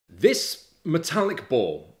This metallic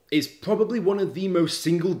ball is probably one of the most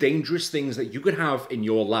single dangerous things that you could have in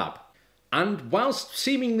your lab. And whilst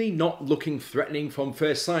seemingly not looking threatening from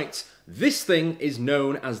first sight, this thing is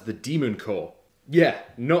known as the Demon Core. Yeah,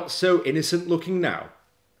 not so innocent looking now,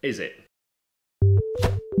 is it?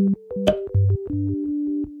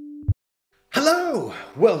 Hello!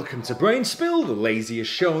 Welcome to Brainspill, the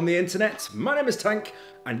laziest show on the internet. My name is Tank,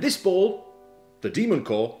 and this ball, the Demon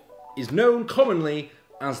Core, is known commonly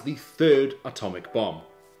as the third atomic bomb.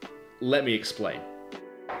 Let me explain.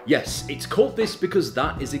 Yes, it's called this because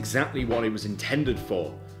that is exactly what it was intended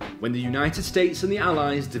for. When the United States and the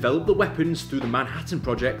Allies developed the weapons through the Manhattan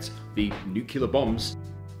Project, the nuclear bombs,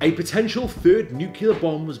 a potential third nuclear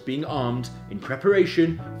bomb was being armed in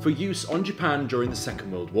preparation for use on Japan during the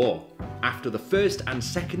Second World War, after the first and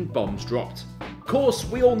second bombs dropped. Of course,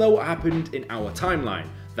 we all know what happened in our timeline,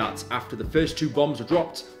 that after the first two bombs were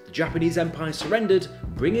dropped, the Japanese Empire surrendered,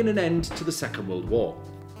 bringing an end to the Second World War.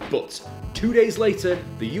 But 2 days later,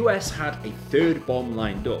 the US had a third bomb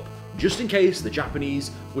lined up, just in case the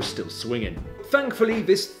Japanese were still swinging. Thankfully,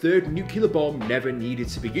 this third nuclear bomb never needed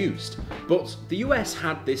to be used, but the US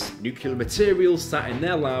had this nuclear material sat in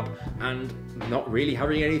their lab and not really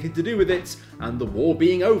having anything to do with it, and the war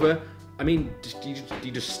being over, I mean, do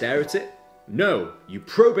you just stare at it? No, you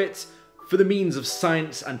probe it for the means of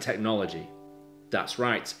science and technology. That's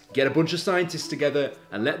right, get a bunch of scientists together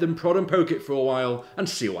and let them prod and poke it for a while and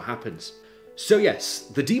see what happens. So yes,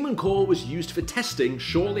 the Demon Core was used for testing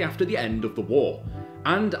shortly after the end of the war.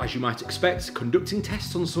 And as you might expect, conducting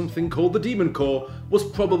tests on something called the Demon Core was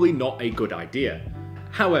probably not a good idea.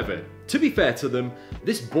 However, to be fair to them,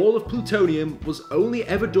 this ball of plutonium was only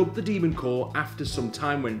ever dubbed the Demon Core after some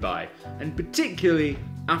time went by, and particularly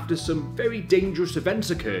after some very dangerous events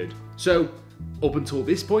occurred. So, up until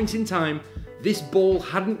this point in time, this ball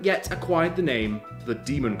hadn't yet acquired the name the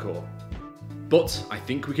Demon Core. But I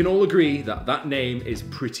think we can all agree that that name is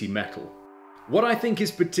pretty metal. What I think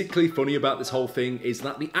is particularly funny about this whole thing is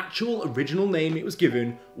that the actual original name it was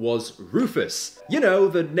given was Rufus. You know,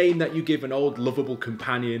 the name that you give an old lovable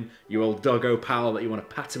companion, your old doggo pal that you want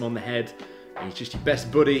to pat him on the head, and he's just your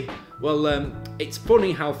best buddy. Well, it's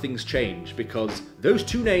funny how things change, because those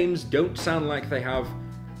two names don't sound like they have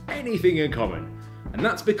anything in common. And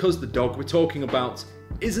that's because the dog we're talking about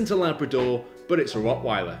isn't a Labrador, but it's a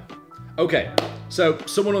Rottweiler. Okay, so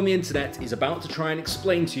someone on the internet is about to try and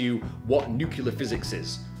explain to you what nuclear physics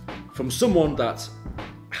is, from someone that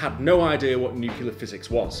had no idea what nuclear physics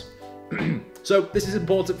was. So this is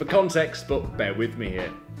important for context, but bear with me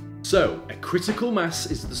here. So, a critical mass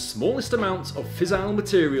is the smallest amount of fissile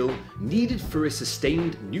material needed for a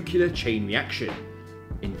sustained nuclear chain reaction.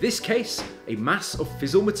 In this case, a mass of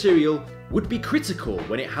fissile material would be critical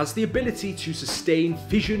when it has the ability to sustain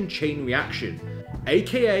fission chain reaction,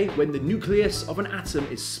 aka when the nucleus of an atom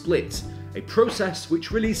is split, a process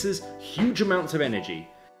which releases huge amounts of energy.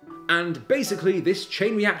 And basically this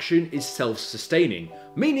chain reaction is self-sustaining,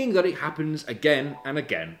 meaning that it happens again and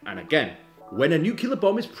again and again. When a nuclear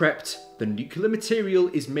bomb is prepped, the nuclear material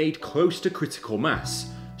is made close to critical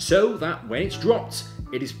mass, so that when it's dropped,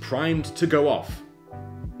 it is primed to go off.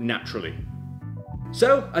 Naturally.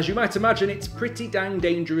 So, as you might imagine, it's pretty dang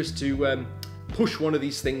dangerous to push one of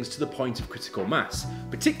these things to the point of critical mass,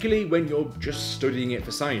 particularly when you're just studying it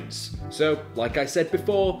for science. So, like I said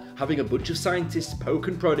before, having a bunch of scientists poke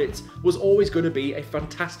and prod it was always going to be a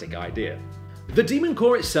fantastic idea. The Demon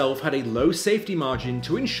Core itself had a low safety margin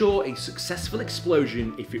to ensure a successful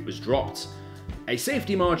explosion if it was dropped. A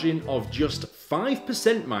safety margin of just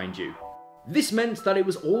 5%, mind you. This meant that it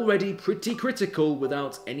was already pretty critical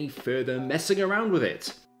without any further messing around with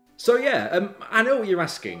it. So yeah, I know what you're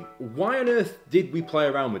asking. Why on earth did we play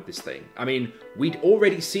around with this thing? I mean, we'd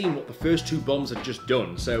already seen what the first two bombs had just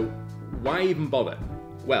done, so why even bother?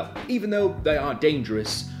 Well, even though they are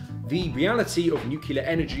dangerous, the reality of nuclear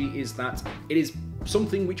energy is that it is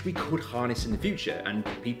something which we could harness in the future, and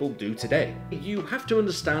people do today. You have to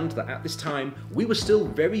understand that at this time, we were still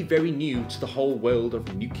very, very new to the whole world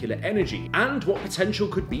of nuclear energy, and what potential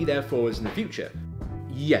could be there for us in the future.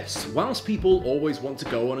 Yes, whilst people always want to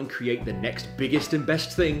go on and create the next biggest and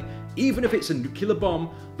best thing, even if it's a nuclear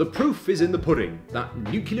bomb, the proof is in the pudding that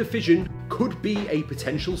nuclear fission could be a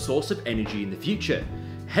potential source of energy in the future.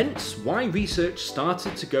 Hence why research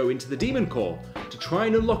started to go into the Demon Core, to try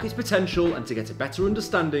and unlock its potential and to get a better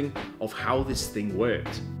understanding of how this thing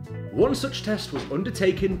worked. One such test was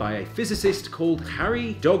undertaken by a physicist called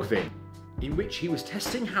Harry Dogvin, in which he was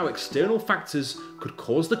testing how external factors could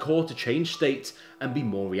cause the core to change state and be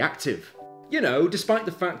more reactive. You know, despite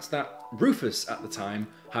the fact that Rufus at the time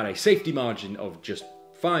had a safety margin of just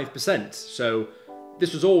 5%, so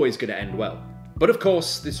this was always going to end well. But of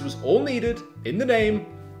course, this was all needed in the name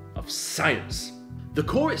of science. The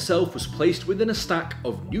core itself was placed within a stack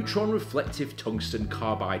of neutron-reflective tungsten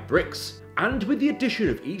carbide bricks, and with the addition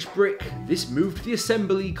of each brick, this moved the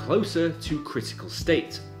assembly closer to critical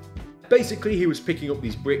state. Basically, he was picking up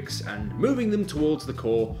these bricks and moving them towards the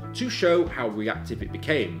core to show how reactive it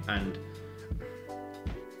became, and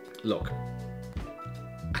look,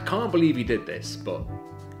 I can't believe he did this, but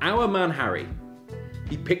our man Harry,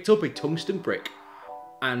 he picked up a tungsten brick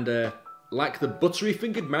and, like the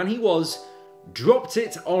buttery-fingered man he was, dropped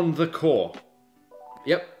it on the core.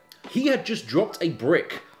 Yep, he had just dropped a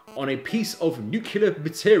brick on a piece of nuclear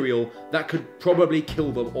material that could probably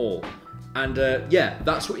kill them all. And yeah,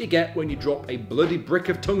 that's what you get when you drop a bloody brick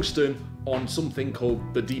of tungsten on something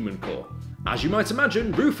called the Demon Core. As you might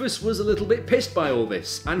imagine, Rufus was a little bit pissed by all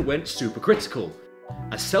this and went supercritical.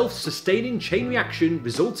 A self-sustaining chain reaction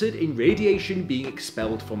resulted in radiation being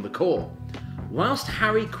expelled from the core. Whilst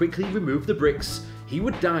Harry quickly removed the bricks, he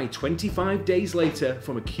would die 25 days later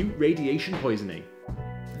from acute radiation poisoning.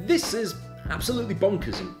 This is absolutely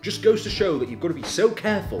bonkers and just goes to show that you've got to be so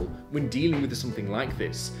careful when dealing with something like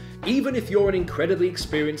this. Even if you're an incredibly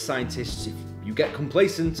experienced scientist, if you get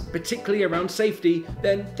complacent, particularly around safety,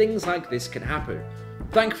 then things like this can happen.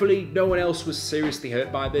 Thankfully, no one else was seriously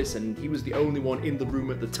hurt by this, and he was the only one in the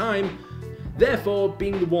room at the time, therefore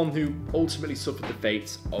being the one who ultimately suffered the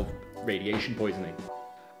fate of radiation poisoning.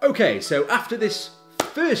 Okay, so after this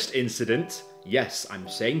first incident, yes, I'm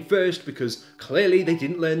saying first because clearly they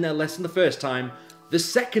didn't learn their lesson the first time, the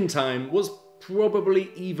second time was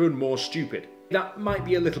probably even more stupid. That might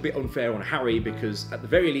be a little bit unfair on Harry because at the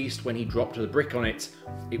very least when he dropped the brick on it,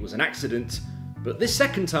 it was an accident. But this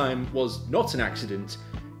second time was not an accident,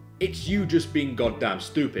 it's you just being goddamn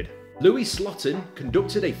stupid. Louis Slotin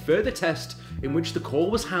conducted a further test in which the core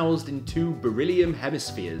was housed in two beryllium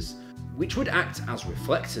hemispheres, which would act as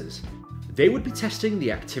reflectors. They would be testing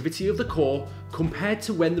the activity of the core compared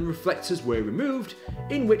to when the reflectors were removed,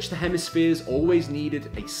 in which the hemispheres always needed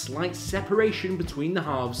a slight separation between the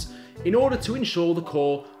halves in order to ensure the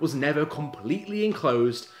core was never completely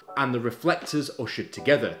enclosed and the reflectors ushered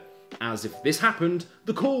together, as if this happened,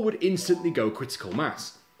 the core would instantly go critical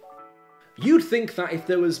mass. You'd think that if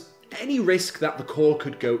there was any risk that the core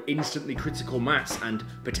could go instantly critical mass and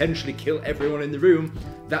potentially kill everyone in the room,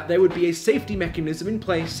 that there would be a safety mechanism in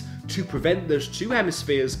place to prevent those two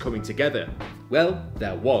hemispheres coming together. Well,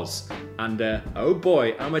 there was. And oh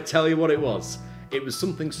boy, I'ma tell you what it was. It was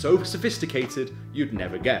something so sophisticated you'd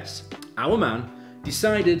never guess. Our man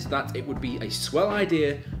decided that it would be a swell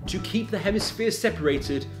idea to keep the hemispheres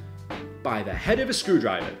separated by the head of a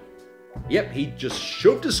screwdriver. Yep, he just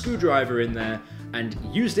shoved a screwdriver in there and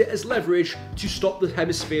used it as leverage to stop the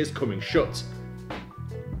hemispheres coming shut.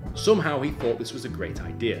 Somehow he thought this was a great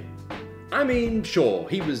idea. I mean, sure,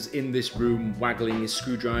 he was in this room waggling his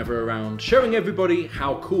screwdriver around, showing everybody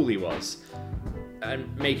how cool he was,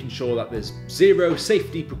 and making sure that there's zero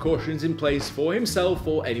safety precautions in place for himself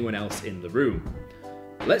or anyone else in the room.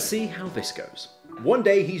 Let's see how this goes. One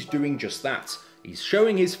day he's doing just that. He's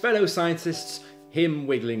showing his fellow scientists him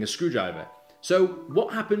wiggling a screwdriver. So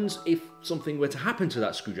what happens if something were to happen to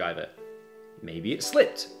that screwdriver? Maybe it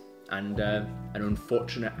slipped, and an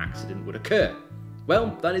unfortunate accident would occur.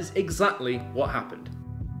 Well, that is exactly what happened.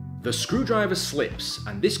 The screwdriver slips,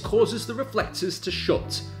 and this causes the reflectors to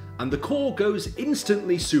shut, and the core goes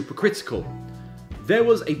instantly supercritical. There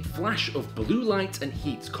was a flash of blue light and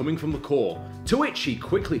heat coming from the core, to which he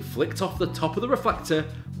quickly flicked off the top of the reflector,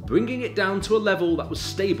 bringing it down to a level that was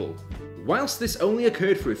stable. Whilst this only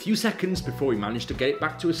occurred for a few seconds before he managed to get it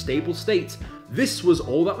back to a stable state, this was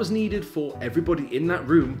all that was needed for everybody in that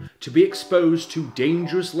room to be exposed to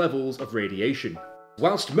dangerous levels of radiation.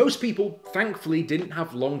 Whilst most people thankfully didn't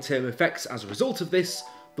have long-term effects as a result of this,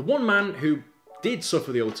 the one man who did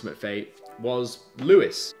suffer the ultimate fate was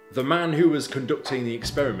Louis, the man who was conducting the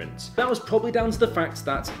experiment. That was probably down to the fact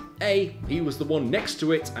that A, he was the one next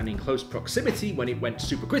to it and in close proximity when it went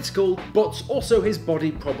supercritical, but also his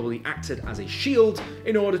body probably acted as a shield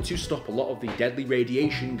in order to stop a lot of the deadly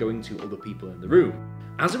radiation going to other people in the room.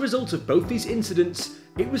 As a result of both these incidents,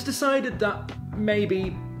 it was decided that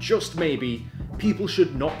maybe, just maybe, people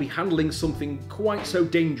should not be handling something quite so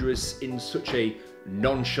dangerous in such a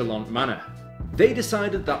nonchalant manner. They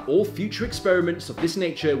decided that all future experiments of this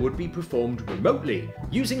nature would be performed remotely,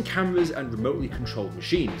 using cameras and remotely controlled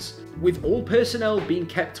machines, with all personnel being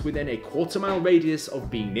kept within a quarter-mile radius of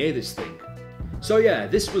being near this thing. So yeah,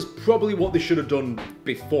 this was probably what they should have done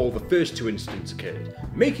before the first two incidents occurred,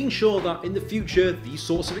 making sure that in the future these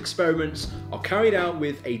sorts of experiments are carried out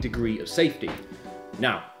with a degree of safety.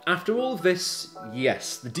 Now, After all of this,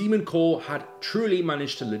 yes, the Demon Core had truly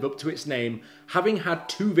managed to live up to its name, having had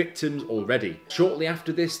 2 victims already. Shortly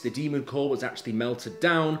after this, the Demon Core was actually melted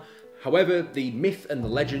down. However, the myth and the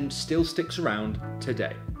legend still sticks around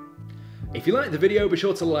today. If you liked the video, be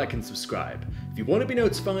sure to like and subscribe. If you want to be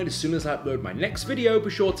notified as soon as I upload my next video, be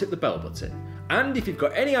sure to hit the bell button. And if you've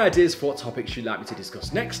got any ideas for what topics you'd like me to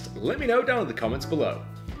discuss next, let me know down in the comments below.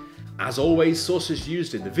 As always, sources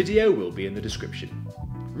used in the video will be in the description.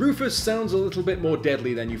 Rufus sounds a little bit more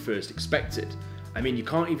deadly than you first expected. I mean, you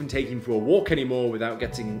can't even take him for a walk anymore without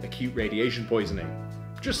getting acute radiation poisoning.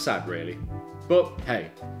 Just sad, really. But hey,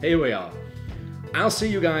 here we are. I'll see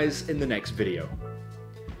you guys in the next video.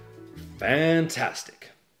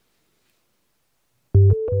 Fantastic.